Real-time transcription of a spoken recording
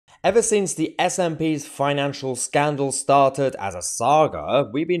Ever since the SNP's financial scandal started as a saga,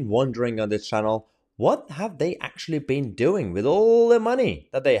 we've been wondering on this channel, what have they actually been doing with all the money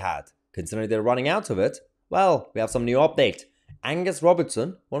that they had? Considering they're running out of it, well, we have some new update. Angus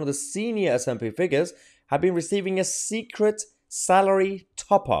Robertson, one of the senior SNP figures, had been receiving a secret salary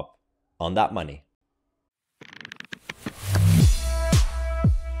top-up on that money.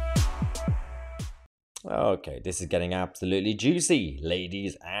 Okay, this is getting absolutely juicy,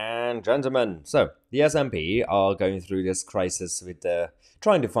 ladies and gentlemen. So, the SNP are going through this crisis with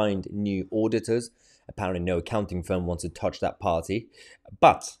trying to find new auditors. Apparently, no accounting firm wants to touch that party.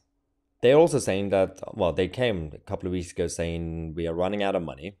 But they're also saying that, well, they came a couple of weeks ago saying we are running out of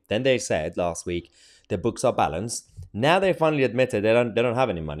money. Then they said last week their books are balanced. Now they finally admitted they don't have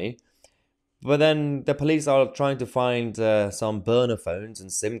any money. But then the police are trying to find some burner phones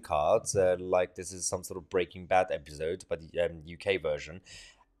and SIM cards, like this is some sort of Breaking Bad episode, but the UK version.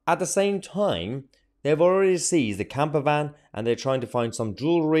 At the same time, they've already seized the camper van and they're trying to find some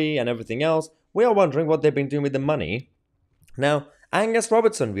jewelry and everything else. We are wondering what they've been doing with the money. Now, Angus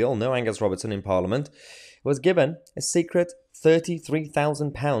Robertson, we all know Angus Robertson in Parliament, was given a secret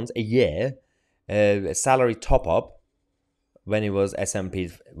 £33,000 a year salary top-up when he was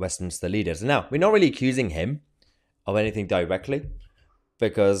SNP's Westminster leader. So now, we're not really accusing him of anything directly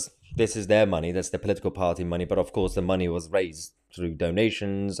because this is their money, that's the political party money, but of course the money was raised through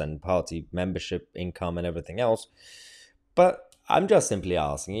donations and party membership income and everything else. But I'm just simply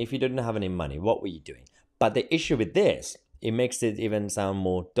asking, if you didn't have any money, what were you doing? But the issue with this, it makes it even sound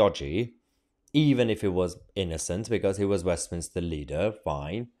more dodgy, even if it was innocent, because he was Westminster leader,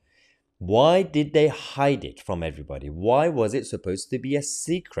 fine. Why did they hide it from everybody? Why was it supposed to be a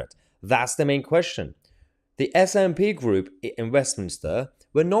secret? That's the main question. The SNP group in Westminster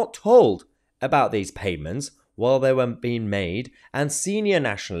were not told about these payments while they were being made, and senior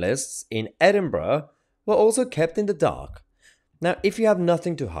nationalists in Edinburgh were also kept in the dark. Now, if you have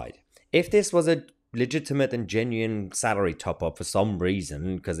nothing to hide, if this was a legitimate and genuine salary top-up for some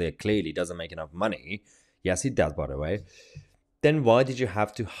reason, because it clearly doesn't make enough money, yes, it does, by the way, then why did you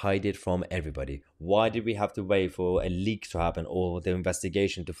have to hide it from everybody? Why did we have to wait for a leak to happen or the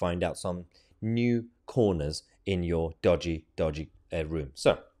investigation to find out some new corners in your dodgy room?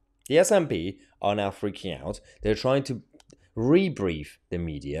 So, the SNP are now freaking out. They're trying to rebrief the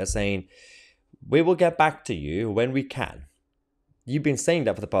media, saying, we will get back to you when we can. You've been saying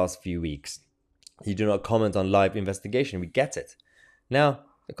that for the past few weeks. You do not comment on live investigation. We get it. Now,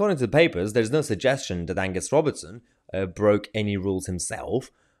 according to the papers, there's no suggestion that Angus Robertson broke any rules himself,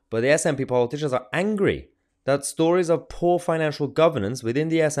 but the SNP politicians are angry that stories of poor financial governance within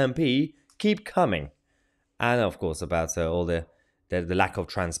the SNP keep coming. And of course, about all the lack of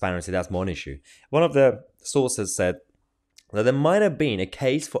transparency, that's one issue. One of the sources said that there might have been a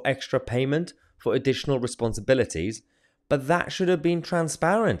case for extra payment for additional responsibilities, but that should have been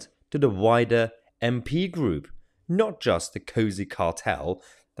transparent to the wider MP group, not just the cozy cartel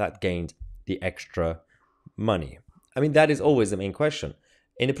that gained the extra money. I mean, that is always the main question.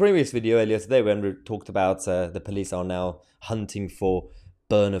 In the previous video earlier today, when we talked about the police are now hunting for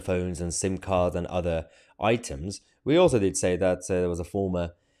burner phones and SIM cards and other items, we also did say that there was a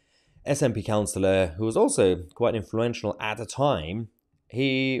former SNP councillor who was also quite influential at the time.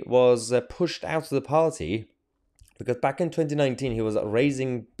 He was pushed out of the party because back in 2019, he was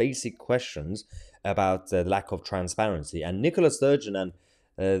raising basic questions about the lack of transparency. And Nicola Sturgeon and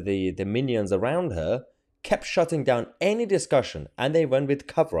the minions around her kept shutting down any discussion, and they went with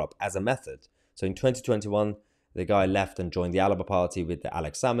cover-up as a method. So in 2021, the guy left and joined the Alaba party with the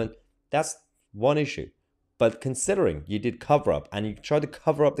Alex Salmond. That's one issue. But considering you did cover-up, and you tried to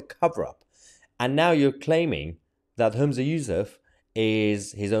cover up the cover-up, and now you're claiming that Humza Yousaf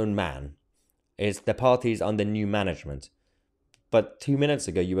is his own man, is the party's under new management. But 2 minutes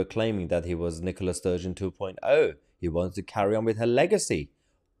ago, you were claiming that he was Nicola Sturgeon 2.0. He wants to carry on with her legacy.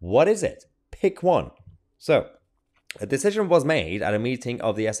 What is it? Pick one. So, a decision was made at a meeting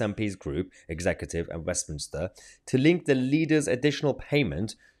of the SNP's group executive at Westminster to link the leader's additional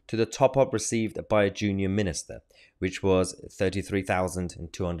payment to the top-up received by a junior minister, which was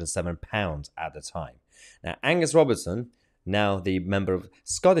 £33,207 at the time. Now, Angus Robertson, now the member of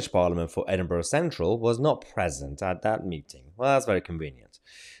Scottish Parliament for Edinburgh Central, was not present at that meeting. Well, that's very convenient.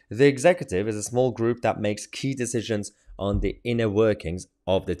 The executive is a small group that makes key decisions on the inner workings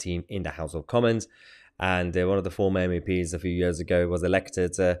of the team in the House of Commons. And one of the former MEPs a few years ago was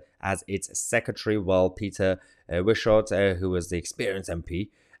elected as its secretary, while Peter Wishart, who was the experienced MP,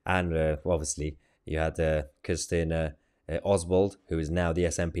 and obviously you had Kirsten Oswald, who is now the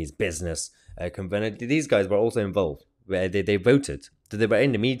SNP's business convener. These guys were also involved where they voted, that they were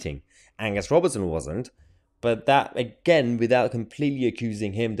in the meeting. Angus Robertson wasn't. But that, again, without completely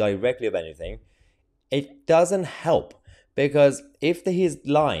accusing him directly of anything, it doesn't help. Because if his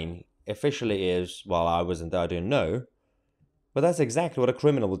line officially is, well, I wasn't there, I didn't know, but that's exactly what a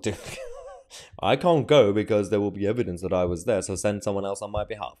criminal would do. I can't go because there will be evidence that I was there, so send someone else on my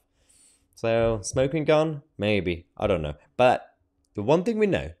behalf. So, smoking gun? Maybe. I don't know. But the one thing we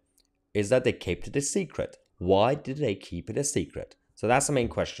know is that they kept it a secret. Why did they keep it a secret? So that's the main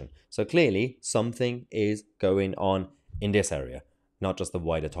question. So clearly, something is going on in this area, not just the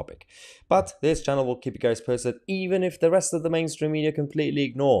wider topic. But this channel will keep you guys posted, even if the rest of the mainstream media completely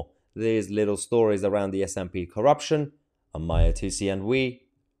ignore these little stories around the SNP corruption. I'm Mahyar, Tousi, and we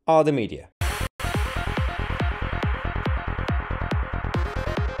are the media.